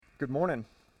Good morning.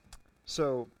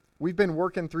 So, we've been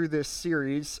working through this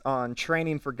series on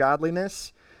training for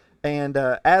godliness. And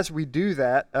as we do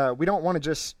that, we don't want to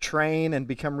just train and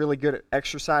become really good at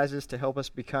exercises to help us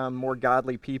become more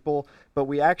godly people. But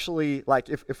we actually, like,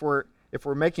 if we're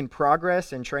making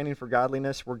progress in training for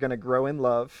godliness, we're going to grow in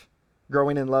love,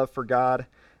 growing in love for God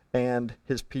and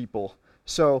His people.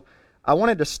 So, I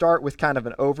wanted to start with kind of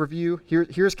an overview.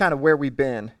 Here's kind of where we've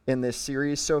been in this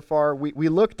series so far. We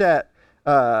looked at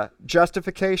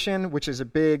justification, which is a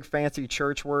big fancy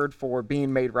church word for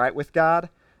being made right with God.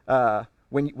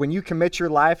 When you commit your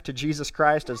life to Jesus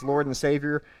Christ as Lord and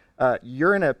Savior,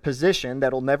 you're in a position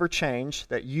that'll never change,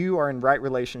 that you are in right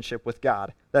relationship with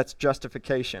God. That's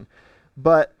justification.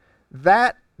 But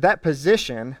that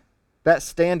position, that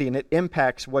standing, it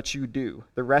impacts what you do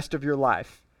the rest of your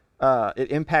life.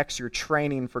 It impacts your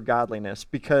training for godliness,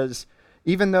 because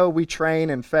even though we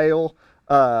train and fail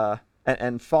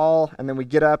and fall, and then we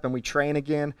get up and we train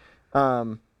again,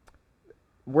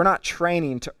 we're not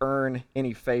training to earn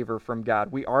any favor from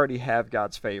God. We already have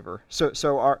God's favor.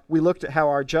 So we looked at how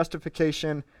our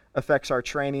justification affects our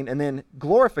training, and then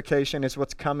glorification is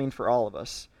what's coming for all of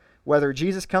us. Whether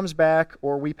Jesus comes back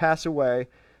or we pass away,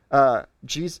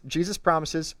 Jesus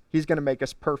promises He's going to make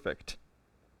us perfect.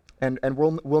 And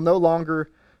we'll no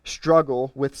longer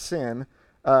struggle with sin.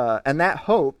 And that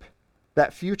hope,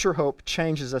 that future hope,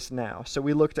 changes us now. So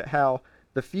we looked at how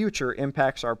the future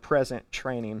impacts our present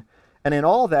training. And in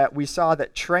all that, we saw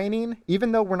that training,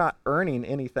 even though we're not earning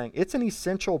anything, it's an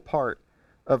essential part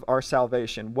of our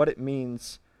salvation, what it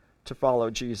means to follow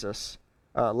Jesus.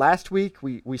 Last week,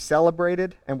 we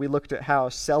celebrated, and we looked at how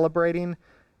celebrating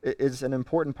is an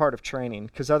important part of training,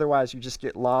 because otherwise you just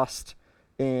get lost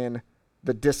in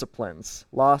the disciplines,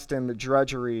 lost in the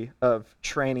drudgery of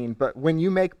training. But when you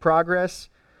make progress,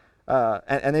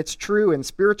 and it's true in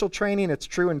spiritual training, it's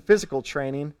true in physical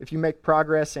training. If you make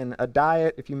progress in a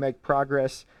diet, if you make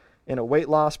progress in a weight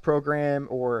loss program,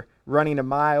 or running a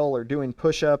mile, or doing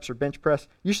push-ups or bench press,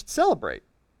 you should celebrate.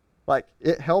 Like,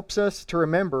 it helps us to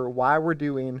remember why we're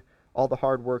doing all the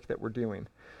hard work that we're doing.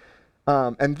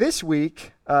 And this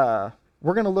week, we're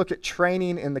going to look at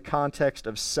training in the context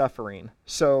of suffering.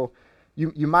 So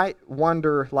you might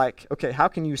wonder, like, okay, how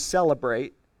can you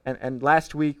celebrate? And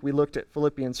last week we looked at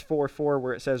Philippians 4:4,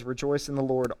 where it says, "Rejoice in the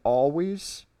Lord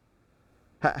always."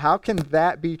 How can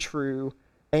that be true,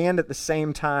 and at the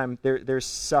same time there's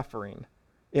suffering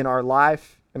in our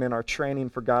life and in our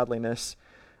training for godliness?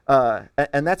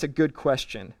 And that's a good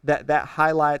question. That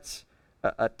highlights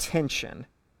a tension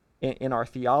in our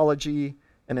theology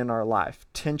and in our life.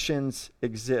 Tensions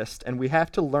exist, and we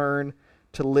have to learn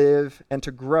to live and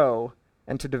to grow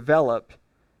and to develop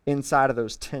inside of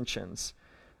those tensions.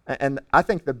 And I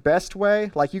think the best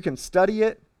way, like, you can study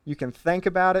it, you can think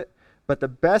about it, but the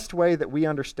best way that we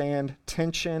understand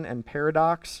tension and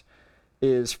paradox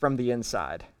is from the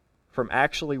inside, from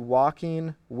actually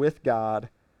walking with God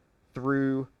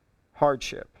through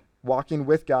hardship, walking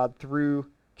with God through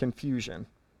confusion.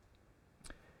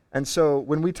 And so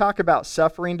when we talk about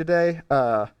suffering today,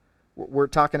 we're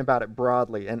talking about it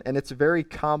broadly, and it's a very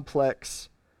complex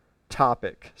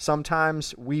topic.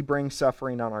 Sometimes we bring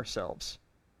suffering on ourselves,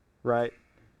 right?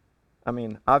 I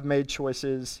mean, I've made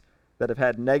choices that have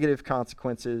had negative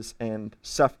consequences, and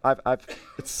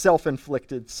it's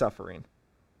self-inflicted suffering.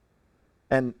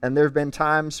 And there have been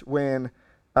times when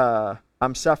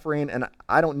I'm suffering, and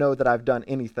I don't know that I've done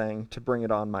anything to bring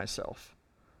it on myself.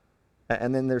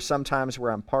 And then there's some times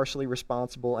where I'm partially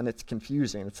responsible, and it's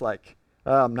confusing. It's like,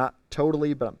 I'm not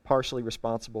totally, but I'm partially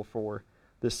responsible for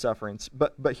this suffering.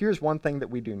 But here's one thing that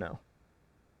we do know.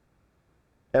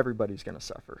 Everybody's going to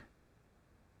suffer.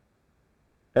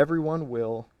 Everyone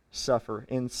will suffer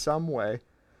in some way.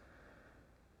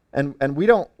 And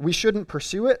we shouldn't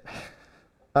pursue it.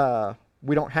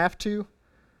 We don't have to,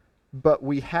 but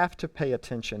we have to pay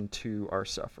attention to our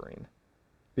suffering,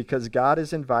 because God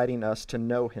is inviting us to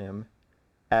know Him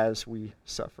as we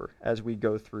suffer, as we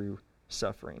go through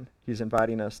suffering. He's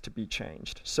inviting us to be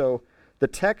changed. So the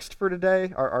text for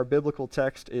today, our biblical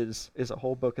text, is a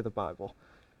whole book of the Bible.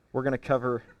 We're going to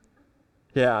cover,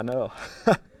 yeah, I know.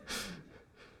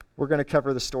 We're going to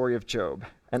cover the story of Job,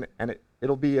 and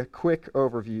it'll be a quick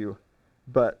overview,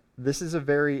 but this is a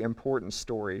very important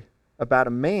story about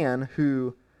a man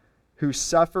who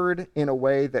suffered in a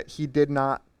way that he did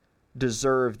not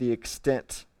deserve the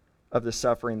extent of the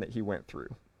suffering that he went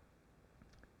through.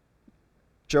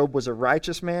 Job was a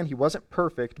righteous man. He wasn't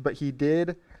perfect, but he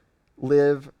did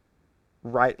live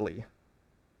rightly.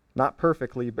 Not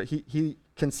perfectly, but he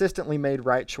consistently made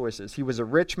right choices. He was a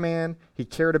rich man. He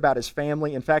cared about his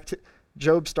family. In fact,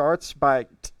 Job starts by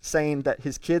saying that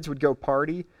his kids would go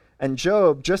party, And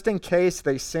Job, just in case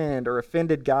they sinned or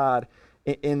offended God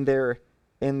in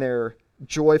their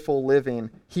joyful living,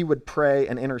 he would pray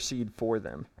and intercede for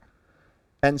them.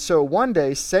 And so one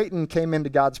day, Satan came into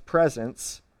God's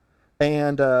presence,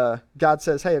 and God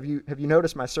says, hey, have you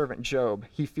noticed my servant Job?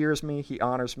 He fears me, he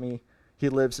honors me, he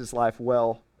lives his life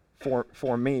well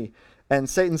for me. And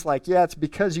Satan's like, yeah, it's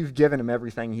because you've given him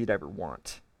everything he'd ever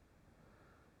want.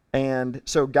 And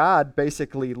so God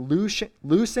basically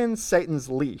loosens Satan's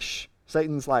leash.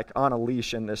 Satan's like on a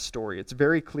leash in this story. It's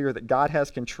very clear that God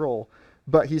has control,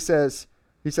 but he says,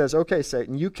 okay,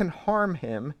 Satan, you can harm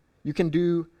him, you can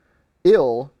do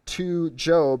ill to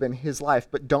Job in his life,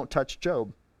 but don't touch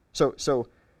Job. So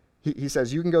he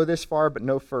says, you can go this far, but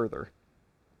no further.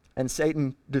 And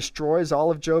Satan destroys all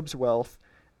of Job's wealth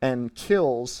and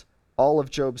kills all of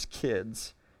Job's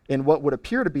kids in what would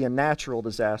appear to be a natural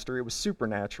disaster. It was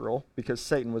supernatural because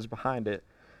Satan was behind it.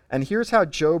 And here's how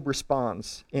Job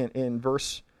responds in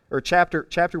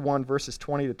chapter 1, verses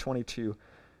 20 to 22.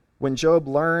 When Job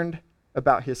learned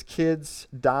about his kids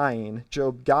dying,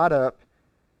 Job got up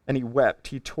and he wept.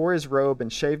 He tore his robe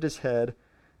and shaved his head,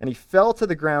 and he fell to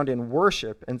the ground in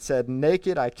worship and said,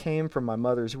 naked I came from my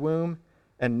mother's womb,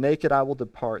 and naked I will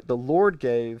depart. The Lord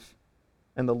gave,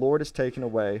 and the Lord has taken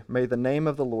away. May the name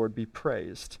of the Lord be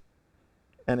praised.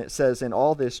 And it says, in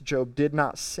all this, Job did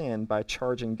not sin by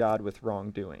charging God with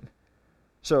wrongdoing.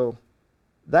 So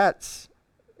that's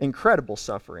incredible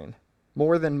suffering,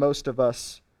 more than most of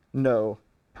us know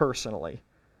personally.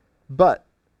 But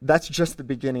that's just the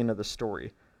beginning of the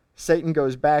story. Satan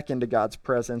goes back into God's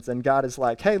presence, and God is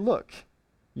like, hey, look,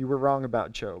 you were wrong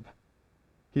about Job.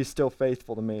 He's still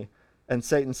faithful to me. And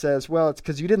Satan says, well, it's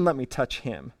because you didn't let me touch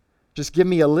him. Just give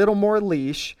me a little more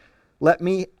leash. Let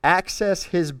me access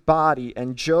his body,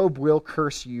 and Job will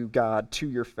curse you, God, to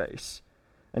your face.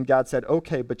 And God said,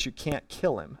 okay, but you can't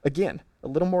kill him. Again, a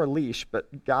little more leash,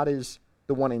 but God is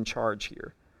the one in charge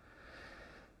here.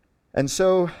 And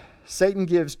so Satan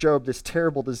gives Job this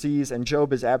terrible disease, and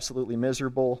Job is absolutely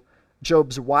miserable.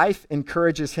 Job's wife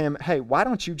encourages him, hey, why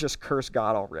don't you just curse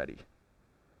God already?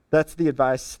 That's the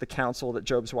advice, the counsel that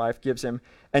Job's wife gives him.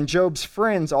 And Job's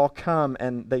friends all come,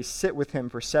 and they sit with him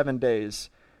for 7 days,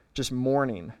 just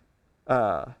mourning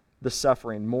the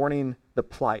suffering, mourning the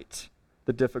plight,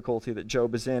 the difficulty that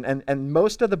Job is in. And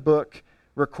most of the book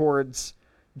records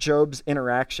Job's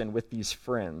interaction with these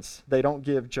friends. They don't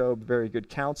give Job very good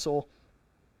counsel.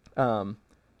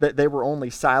 They were only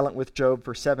silent with Job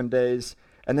for 7 days,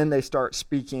 and then they start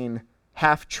speaking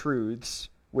half-truths,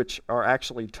 which are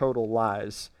actually total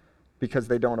lies, because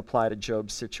they don't apply to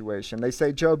Job's situation. They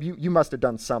say, Job, you must have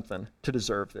done something to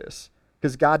deserve this,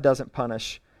 because God doesn't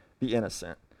punish the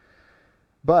innocent.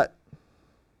 But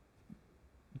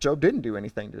Job didn't do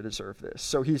anything to deserve this.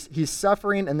 So he's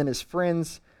suffering, and then his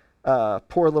friends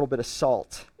pour a little bit of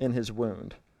salt in his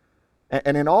wound.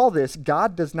 And in all this,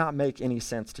 God does not make any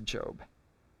sense to Job.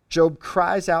 Job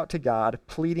cries out to God,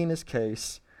 pleading his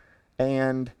case,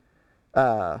 and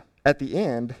at the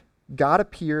end, God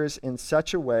appears in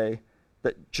such a way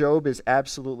that Job is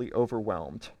absolutely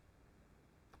overwhelmed.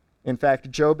 In fact,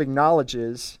 Job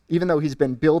acknowledges, even though he's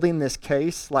been building this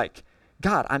case, like,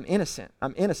 God, I'm innocent.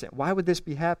 Why would this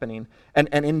be happening? And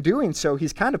in doing so,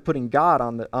 he's kind of putting God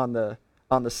on the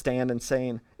stand and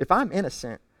saying, if I'm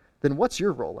innocent, then what's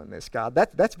your role in this, God?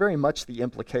 That's very much the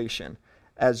implication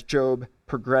as Job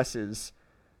progresses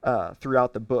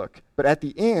throughout the book. But at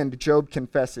the end, Job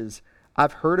confesses,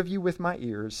 I've heard of you with my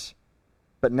ears,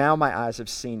 but now my eyes have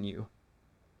seen you.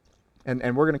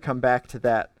 And we're going to come back to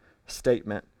that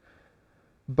statement.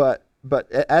 But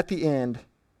at the end,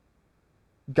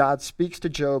 God speaks to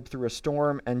Job through a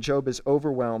storm, and Job is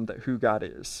overwhelmed at who God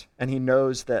is. And he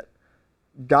knows that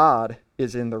God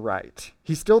is in the right.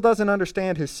 He still doesn't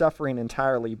understand his suffering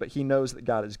entirely, but he knows that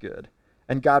God is good.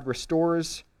 And God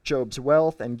restores Job's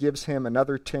wealth and gives him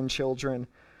another 10 children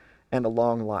and a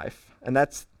long life. And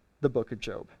that's the book of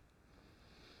Job.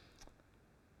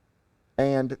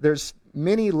 And there's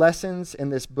many lessons in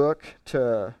this book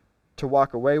to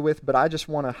walk away with, but I just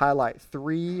want to highlight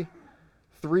three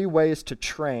ways to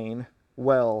train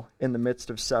well in the midst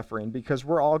of suffering, because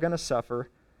we're all going to suffer.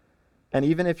 And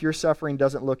even if your suffering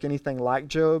doesn't look anything like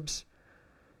Job's,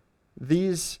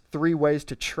 these 3 ways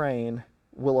to train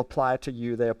will apply to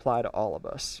you. They apply to all of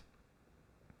us.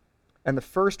 And the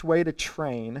first way to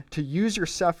train, to use your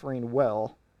suffering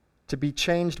well, to be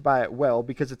changed by it well,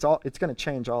 because it's going to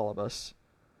change all of us,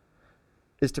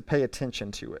 is to pay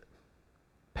attention to it.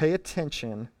 Pay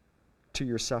attention to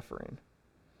your suffering.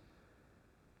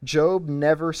 Job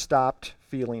never stopped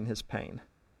feeling his pain.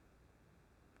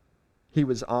 He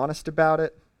was honest about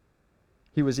it.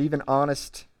 He was even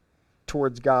honest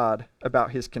towards God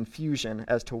about his confusion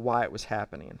as to why it was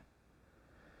happening.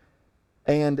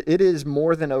 And it is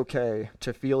more than okay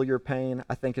to feel your pain.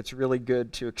 I think it's really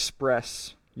good to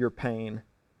express your pain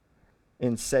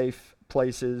in safe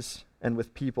places and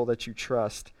with people that you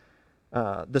trust.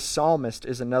 The psalmist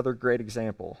is another great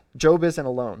example. Job isn't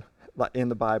alone in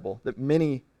the Bible. That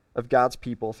many of God's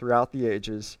people throughout the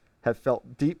ages have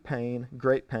felt deep pain,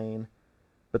 great pain,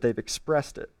 but they've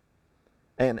expressed it.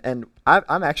 And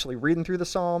I'm actually reading through the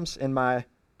Psalms in my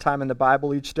time in the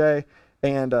Bible each day,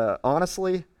 and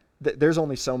honestly, there's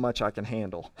only so much I can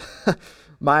handle.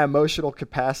 My emotional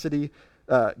capacity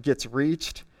gets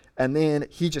reached, and then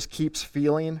he just keeps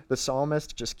feeling, the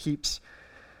psalmist just keeps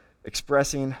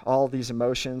expressing all these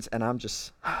emotions, and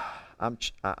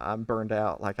I'm burned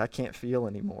out. Like, I can't feel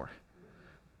anymore.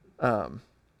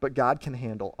 But God can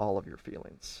handle all of your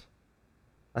feelings.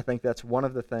 I think that's one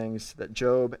of the things that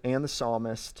Job and the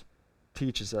psalmist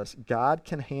teaches us. God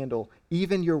can handle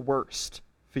even your worst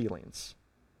feelings,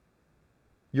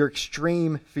 your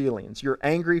extreme feelings, your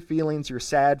angry feelings, your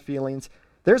sad feelings.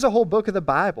 There's a whole book of the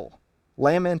Bible,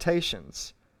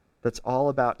 Lamentations, that's all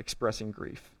about expressing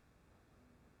grief.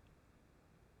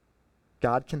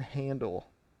 God can handle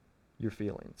your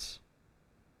feelings.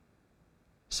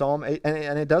 Psalm 8,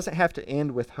 and it doesn't have to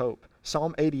end with hope.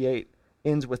 Psalm 88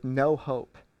 ends with no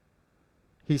hope.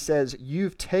 He says,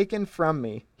 "You've taken from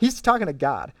me," he's talking to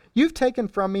God, "You've taken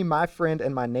from me my friend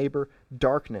and my neighbor.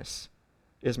 Darkness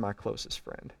is my closest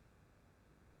friend."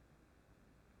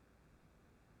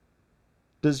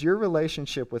 Does your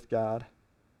relationship with God,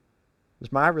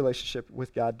 does my relationship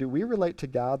with God, do we relate to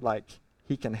God like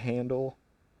he can handle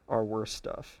our worst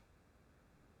stuff,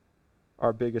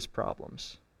 our biggest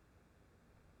problems?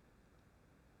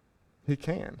 He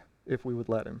can, if we would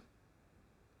let him.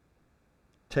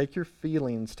 Take your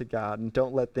feelings to God and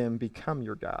don't let them become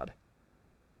your God.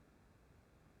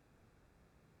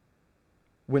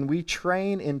 When we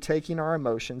train in taking our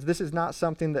emotions, this is not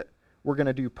something that we're going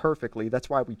to do perfectly. That's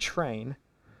why we train.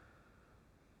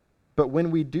 But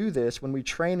when we do this, when we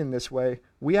train in this way,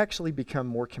 we actually become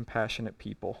more compassionate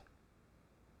people.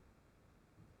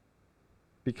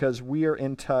 Because we are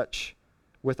in touch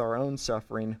with our own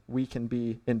suffering, we can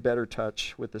be in better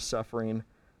touch with the suffering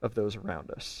of those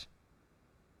around us.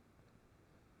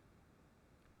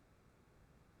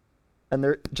 And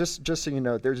there, just so you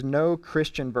know, there's no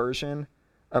Christian version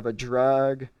of a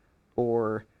drug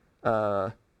or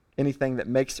anything that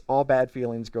makes all bad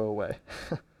feelings go away.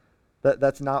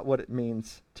 That's not what it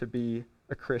means to be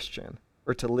a Christian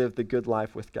or to live the good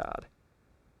life with God.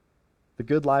 The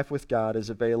good life with God is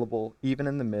available even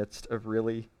in the midst of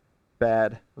really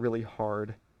bad, really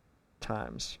hard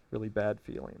times, really bad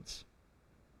feelings.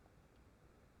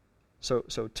 So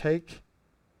take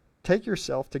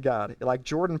yourself to God. Like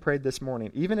Jordan prayed this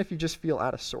morning, even if you just feel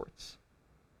out of sorts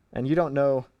and you don't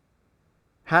know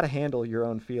how to handle your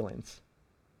own feelings.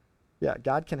 Yeah,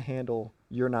 God can handle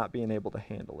your not being able to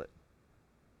handle it.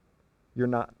 You're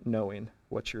not knowing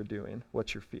what you're doing,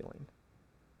 what you're feeling.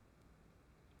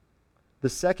 The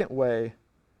second way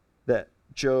that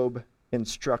Job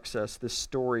instructs us, this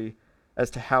story as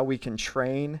to how we can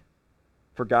train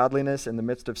for godliness in the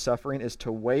midst of suffering, is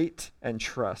to wait and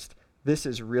trust. This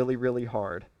is really, really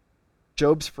hard.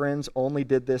 Job's friends only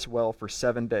did this well for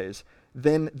 7 days.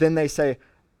 Then they say,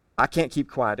 "I can't keep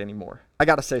quiet anymore. I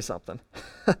got to say something."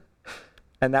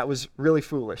 And that was really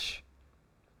foolish.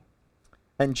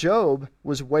 And Job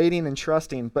was waiting and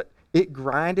trusting, but it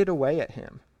grinded away at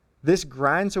him. This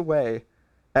grinds away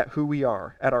at who we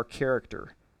are, at our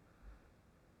character.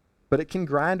 But it can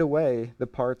grind away the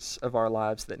parts of our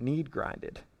lives that need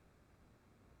grinded.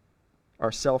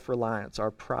 Our self-reliance,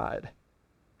 our pride.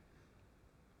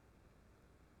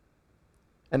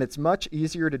 And it's much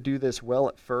easier to do this well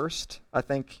at first. I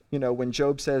think, when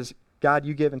Job says, "God,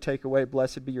 you give and take away,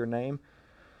 blessed be your name,"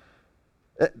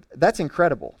 that's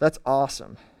incredible. That's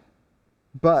awesome.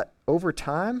 But over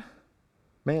time,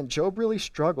 man, Job really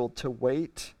struggled to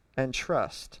wait and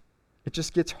trust. It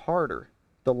just gets harder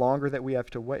the longer that we have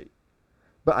to wait.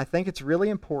 But I think it's really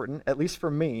important, at least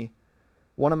for me.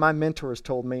 One of my mentors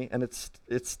told me, and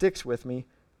it sticks with me,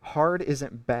 hard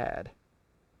isn't bad.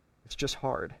 It's just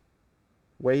hard.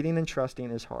 Waiting and trusting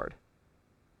is hard.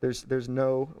 There's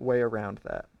no way around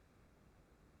that.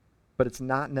 But it's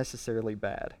not necessarily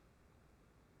bad.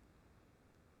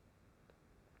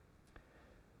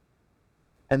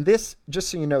 And this, just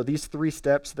so you know, these 3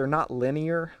 steps, they're not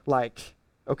linear. Like,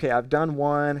 okay, I've done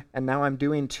 1, and now I'm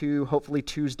doing 2. Hopefully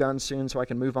 2's done soon so I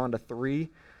can move on to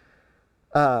 3.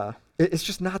 It's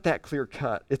just not that clear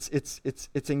cut.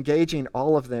 It's engaging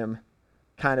all of them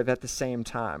kind of at the same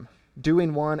time.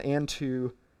 Doing 1 and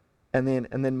 2 and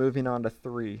then moving on to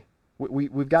 3.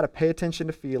 We've got to pay attention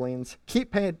to feelings,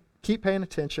 keep paying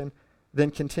attention,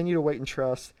 then continue to wait and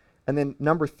trust. And then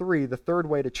number 3, the third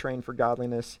way to train for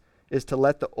godliness is to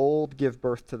let the old give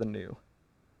birth to the new.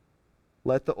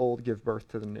 Let the old give birth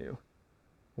to the new.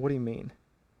 What do you mean?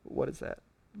 What is that?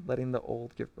 Letting the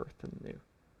old give birth to the new.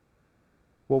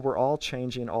 Well, we're all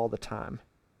changing all the time.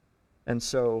 And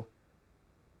so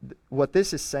what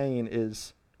this is saying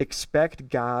is expect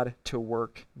God to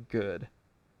work good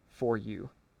for you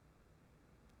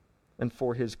and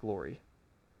for his glory.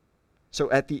 So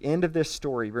at the end of this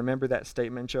story, remember that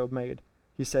statement Job made?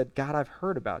 He said, God, I've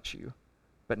heard about you,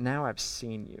 but now I've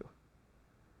seen you.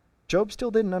 Job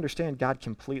still didn't understand God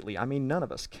completely. I mean, none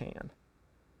of us can.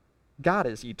 God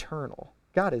is eternal.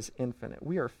 God is infinite.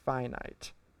 We are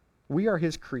finite. We are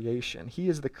his creation. He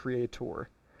is the creator.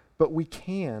 But we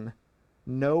can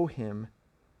know him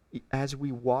as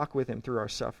we walk with him through our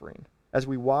suffering, as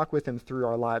we walk with him through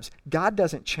our lives. God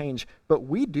doesn't change, but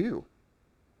we do.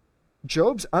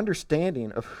 Job's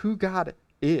understanding of who God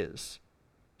is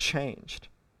changed.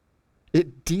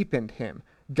 It deepened him.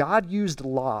 God used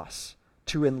loss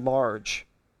to enlarge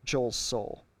Joel's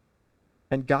soul.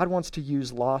 And God wants to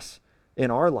use loss in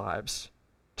our lives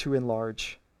to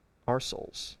enlarge our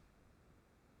souls.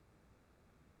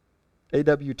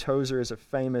 A.W. Tozer is a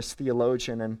famous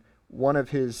theologian, and one of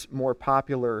his more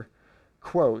popular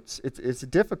quotes, it's a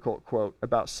difficult quote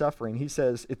about suffering. He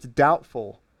says, it's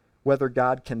doubtful whether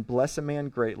God can bless a man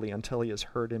greatly until he has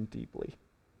hurt him deeply.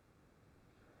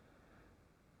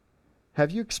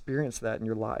 Have you experienced that in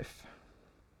your life?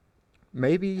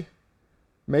 Maybe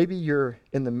you're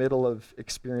in the middle of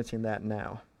experiencing that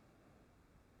now.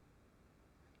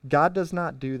 God does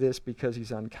not do this because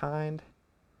he's unkind,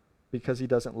 because he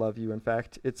doesn't love you. In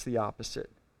fact, it's the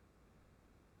opposite.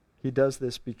 He does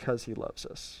this because he loves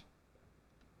us.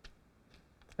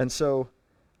 And so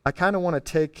I kind of want to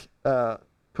take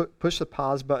push the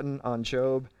pause button on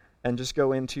Job and just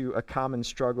go into a common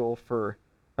struggle for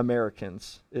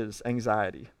Americans is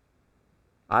anxiety.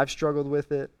 I've struggled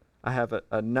with it. I have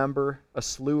a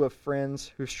slew of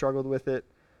friends who've struggled with it.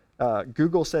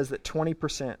 Google says that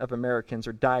 20% of Americans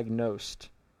are diagnosed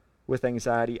with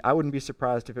anxiety. I wouldn't be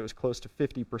surprised if it was close to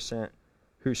 50%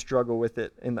 who struggle with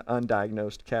it in the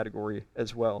undiagnosed category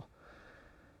as well.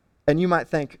 And you might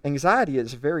think anxiety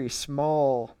is very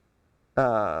small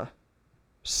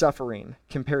suffering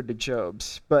compared to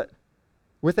Job's. But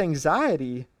with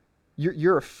anxiety,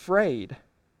 you're afraid.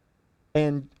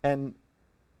 And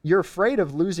you're afraid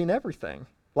of losing everything.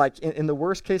 Like in the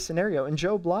worst case scenario, and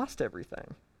Job lost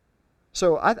everything.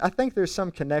 So I think there's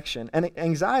some connection. And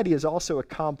anxiety is also a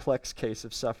complex case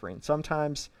of suffering.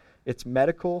 Sometimes it's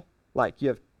medical, like you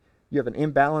have an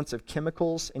imbalance of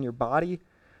chemicals in your body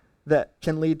that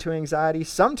can lead to anxiety.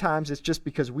 Sometimes it's just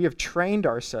because we have trained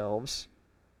ourselves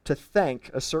to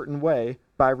think a certain way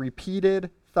by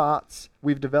repeated thoughts.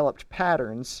 We've developed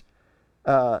patterns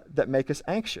that make us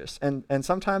anxious. And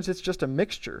sometimes it's just a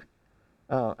mixture.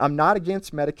 I'm not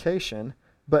against medication,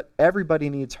 but everybody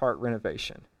needs heart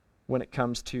renovation when it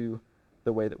comes to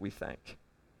the way that we think.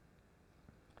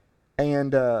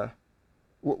 And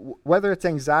whether it's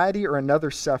anxiety or another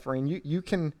suffering, you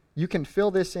can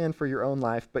fill this in for your own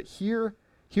life, but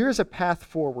here's a path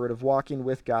forward of walking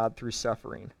with God through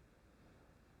suffering.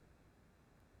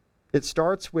 It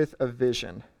starts with a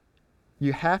vision.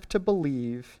 You have to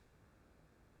believe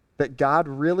that God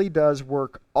really does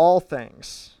work all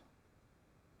things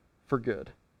for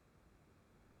good.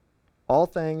 All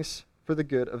things for the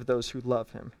good of those who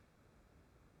love him.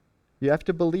 You have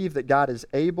to believe that God is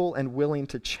able and willing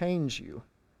to change you,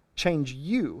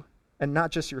 and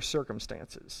not just your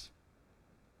circumstances.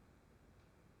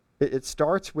 It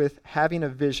starts with having a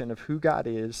vision of who God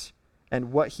is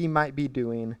and what he might be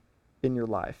doing in your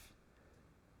life.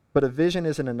 But a vision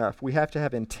isn't enough. We have to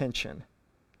have intention.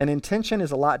 And intention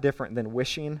is a lot different than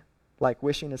wishing. Like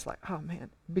wishing is like, oh man,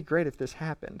 it'd be great if this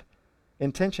happened.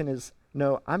 Intention is,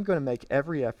 no, I'm going to make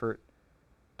every effort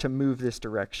to move this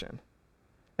direction.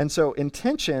 And so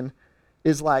intention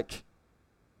is like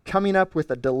coming up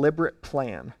with a deliberate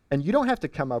plan. And you don't have to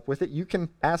come up with it. You can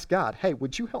ask God, hey,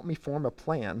 would you help me form a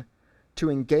plan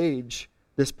to engage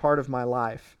this part of my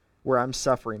life where I'm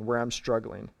suffering, where I'm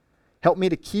struggling? Help me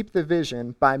to keep the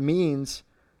vision by means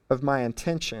of my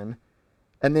intention.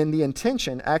 And then the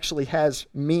intention actually has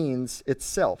means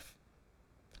itself,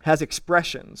 has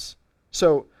expressions.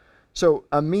 So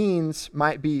a means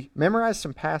might be memorize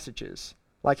some passages,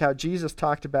 like how Jesus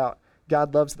talked about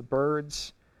God loves the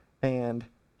birds and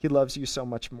he loves you so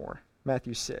much more,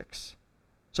 Matthew 6.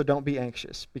 So don't be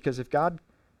anxious, because if God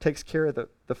takes care of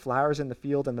the flowers in the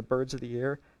field and the birds of the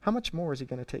air, how much more is he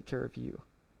going to take care of you?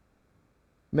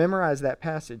 Memorize that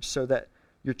passage so that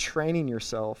you're training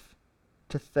yourself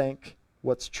to think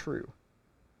what's true.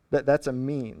 That's a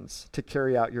means to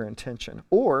carry out your intention.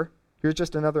 Or, here's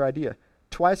just another idea.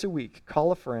 Twice a week,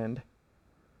 call a friend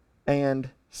and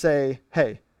say,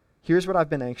 hey, here's what I've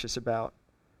been anxious about.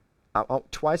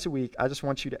 Twice a week, I just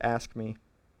want you to ask me,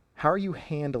 how are you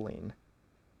handling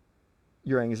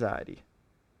your anxiety?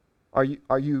 Are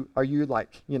you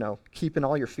like, keeping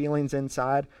all your feelings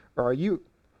inside, or are you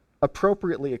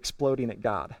appropriately exploding at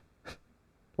God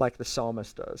like the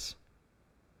psalmist does?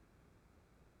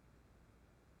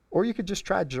 Or you could just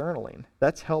try journaling.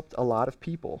 That's helped a lot of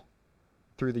people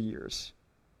through the years.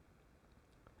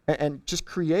 And just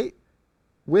create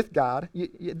with God.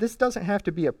 This doesn't have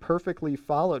to be a perfectly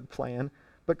followed plan,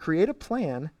 but create a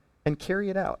plan and carry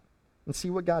it out and see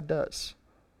what God does.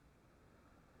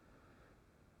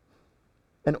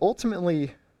 And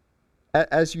ultimately,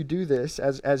 as you do this,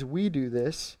 as we do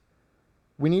this,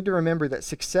 we need to remember that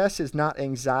success is not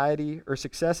anxiety, or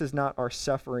success is not our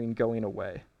suffering going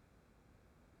away.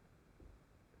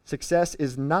 Success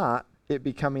is not it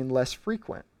becoming less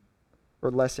frequent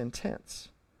or less intense.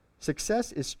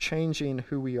 Success is changing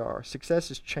who we are. Success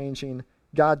is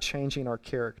God changing our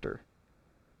character.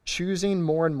 Choosing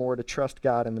more and more to trust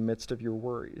God in the midst of your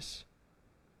worries.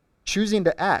 Choosing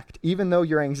to act, even though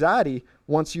your anxiety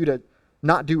wants you to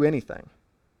not do anything.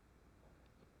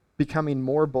 Becoming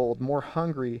more bold, more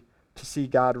hungry to see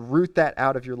God root that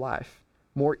out of your life.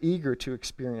 More eager to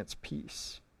experience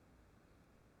peace.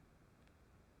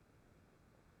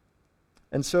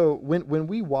 And so when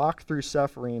we walk through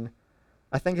suffering,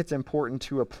 I think it's important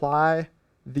to apply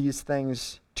these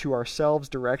things to ourselves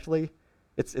directly.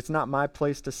 It's not my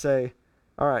place to say,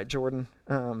 all right, Jordan,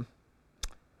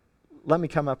 let me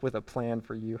come up with a plan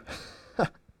for you.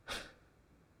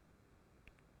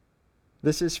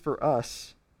 This is for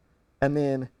us. And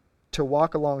then to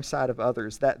walk alongside of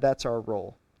others, that's our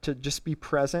role. To just be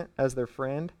present as their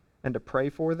friend and to pray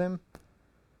for them.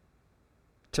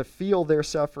 To feel their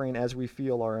suffering as we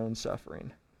feel our own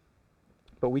suffering.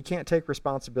 But we can't take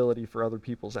responsibility for other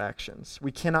people's actions.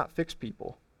 We cannot fix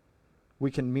people.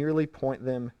 We can merely point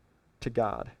them to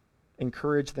God,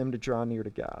 encourage them to draw near to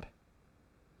God.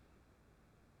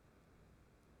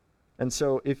 And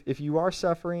so if you are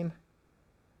suffering,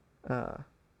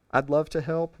 I'd love to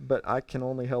help, but I can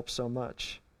only help so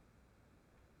much.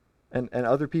 And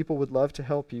other people would love to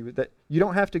help you. That you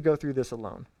don't have to go through this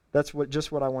alone. That's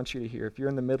just what I want you to hear. If you're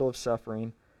in the middle of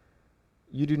suffering,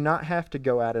 you do not have to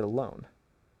go at it alone.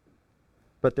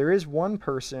 But there is one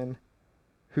person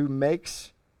who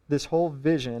makes this whole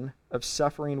vision of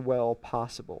suffering well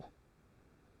possible.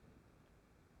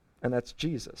 And that's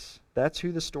Jesus. That's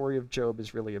who the story of Job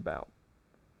is really about.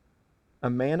 A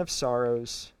man of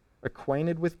sorrows,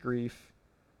 acquainted with grief.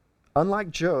 Unlike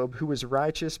Job, who was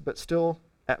righteous but still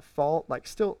at fault, like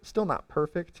still not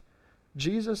perfect,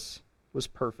 Jesus was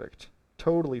perfect,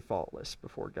 totally faultless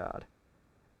before God.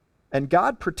 And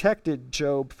God protected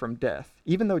Job from death,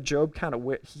 even though Job kind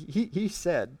of he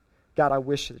said, God, I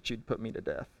wish that you'd put me to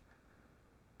death.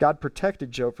 God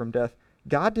protected Job from death.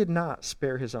 God did not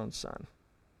spare his own son,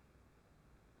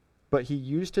 but he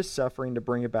used his suffering to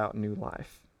bring about new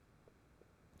life.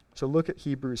 So look at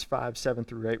Hebrews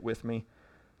 5:7-8 with me. It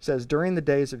says, during the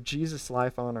days of Jesus'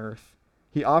 life on earth,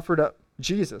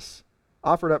 Jesus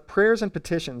offered up prayers and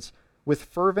petitions with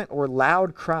fervent or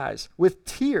loud cries, with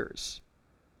tears,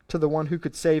 to the one who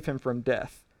could save him from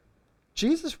death.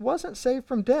 Jesus wasn't saved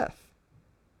from death.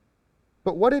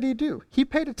 But what did he do? He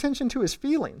paid attention to his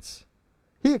feelings.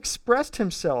 He expressed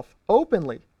himself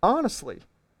openly, honestly,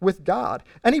 with God.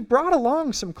 And he brought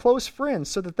along some close friends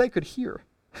so that they could hear.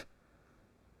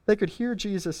 They could hear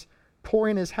Jesus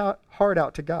pouring his heart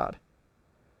out to God.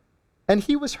 And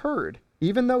he was heard,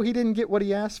 even though he didn't get what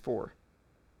he asked for.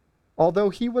 Although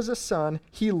he was a son,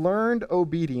 he learned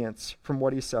obedience from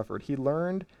what he suffered. He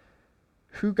learned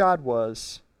who God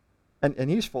was, and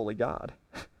he's fully God.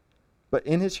 But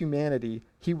in his humanity,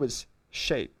 he was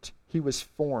shaped. He was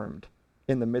formed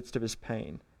in the midst of his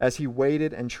pain. As he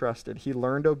waited and trusted, he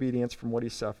learned obedience from what he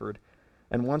suffered.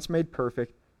 And once made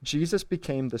perfect, Jesus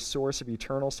became the source of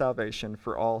eternal salvation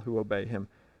for all who obey him.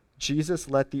 Jesus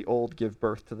let the old give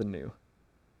birth to the new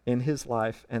in his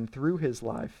life and through his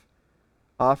life,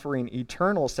 offering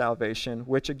eternal salvation,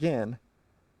 which again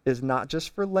is not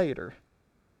just for later.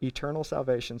 Eternal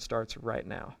salvation starts right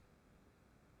now.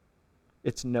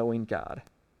 It's knowing God.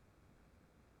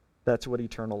 That's what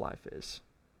eternal life is.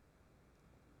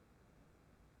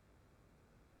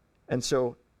 And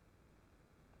so,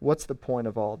 what's the point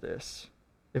of all this?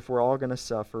 if we're all going to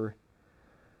suffer,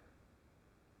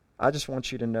 I just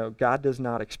want you to know God does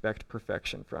not expect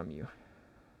perfection from you.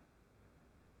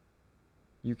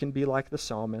 You can be like the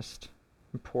psalmist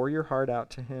and pour your heart out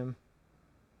to him.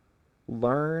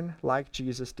 Learn, like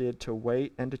Jesus did, to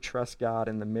wait and to trust God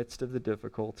in the midst of the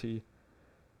difficulty,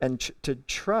 and to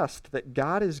trust that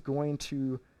God is going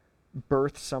to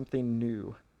birth something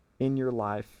new in your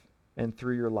life and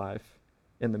through your life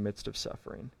in the midst of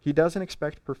suffering. He doesn't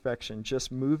expect perfection,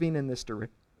 just moving in this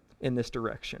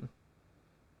direction.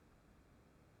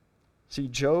 See,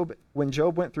 when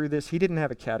Job went through this, he didn't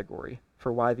have a category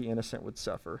for why the innocent would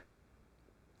suffer,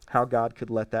 how God could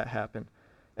let that happen.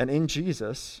 And in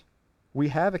Jesus, we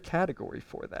have a category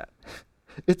for that.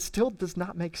 It still does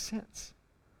not make sense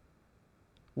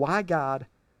why God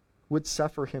would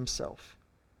suffer himself.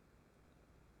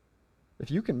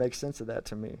 If you can make sense of that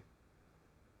to me,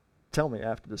 tell me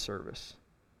after the service.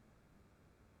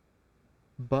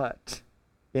 But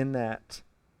in that,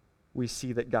 we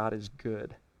see that God is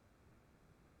good,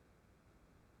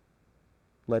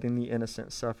 letting the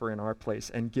innocent suffer in our place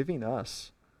and giving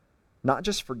us not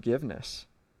just forgiveness,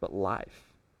 but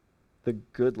life, the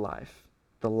good life,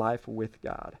 the life with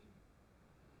God.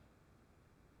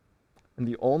 And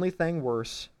the only thing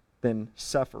worse than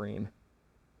suffering,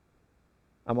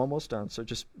 I'm almost done, so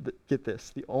just get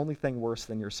this. The only thing worse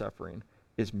than your suffering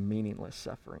is meaningless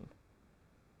suffering.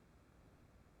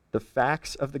 The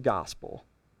facts of the gospel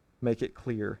make it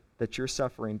clear that your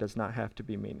suffering does not have to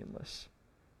be meaningless.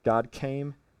 God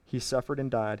came, he suffered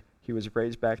and died, he was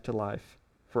raised back to life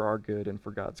for our good and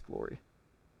for God's glory.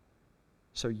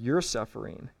 So your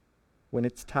suffering, when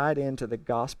it's tied into the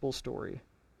gospel story,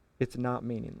 it's not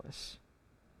meaningless.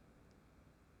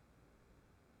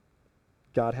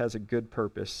 God has a good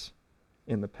purpose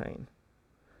in the pain.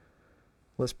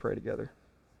 Let's pray together.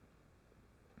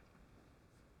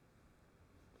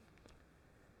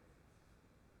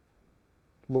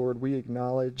 Lord, we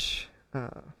acknowledge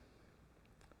the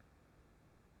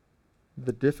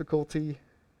difficulty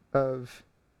of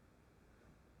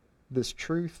this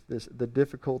truth, the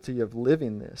difficulty of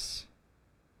living this.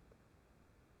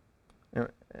 And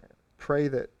pray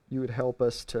that you would help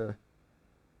us to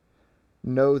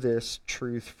know this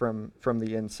truth from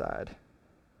the inside,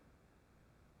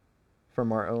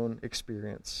 from our own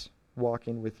experience,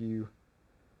 walking with you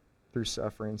through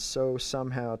suffering, so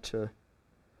somehow to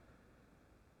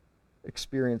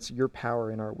experience your power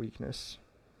in our weakness.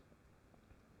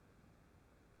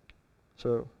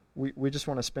 So we just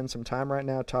want to spend some time right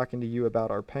now talking to you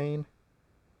about our pain,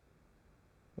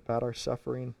 about our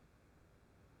suffering,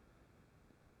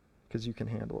 because you can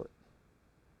handle it.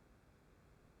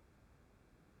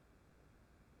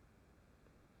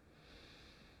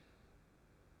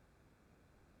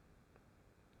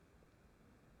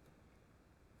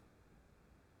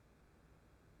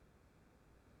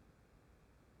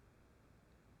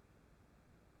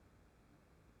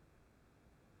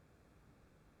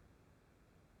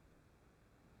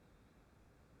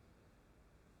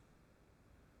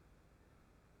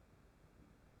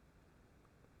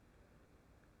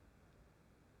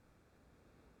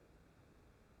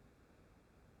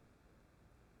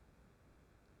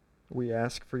 We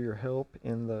ask for your help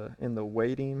in the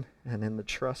waiting and in the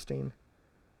trusting.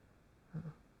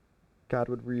 God,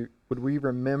 would we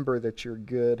remember that you're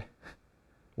good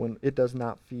when it does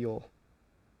not feel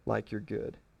like you're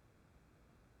good.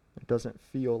 It doesn't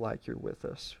feel like you're with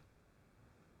us.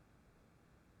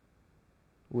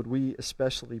 Would we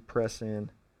especially press in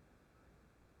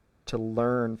to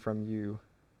learn from you,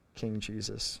 King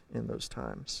Jesus, in those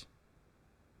times?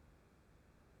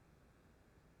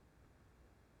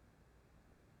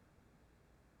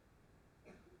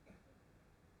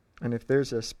 And if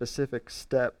there's a specific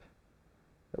step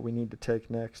that we need to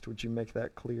take next, would you make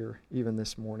that clear even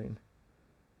this morning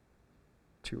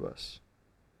to us?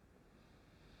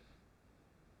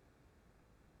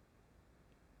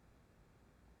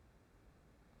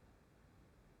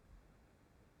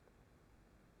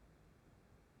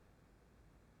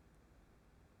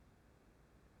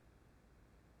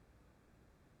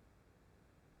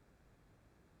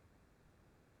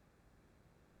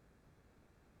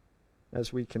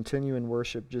 As we continue in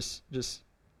worship, just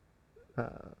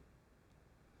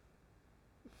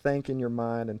think in your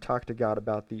mind and talk to God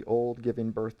about the old giving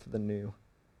birth to the new,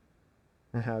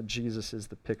 and how Jesus is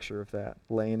the picture of that,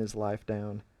 laying his life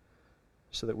down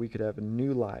so that we could have a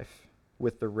new life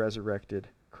with the resurrected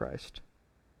Christ.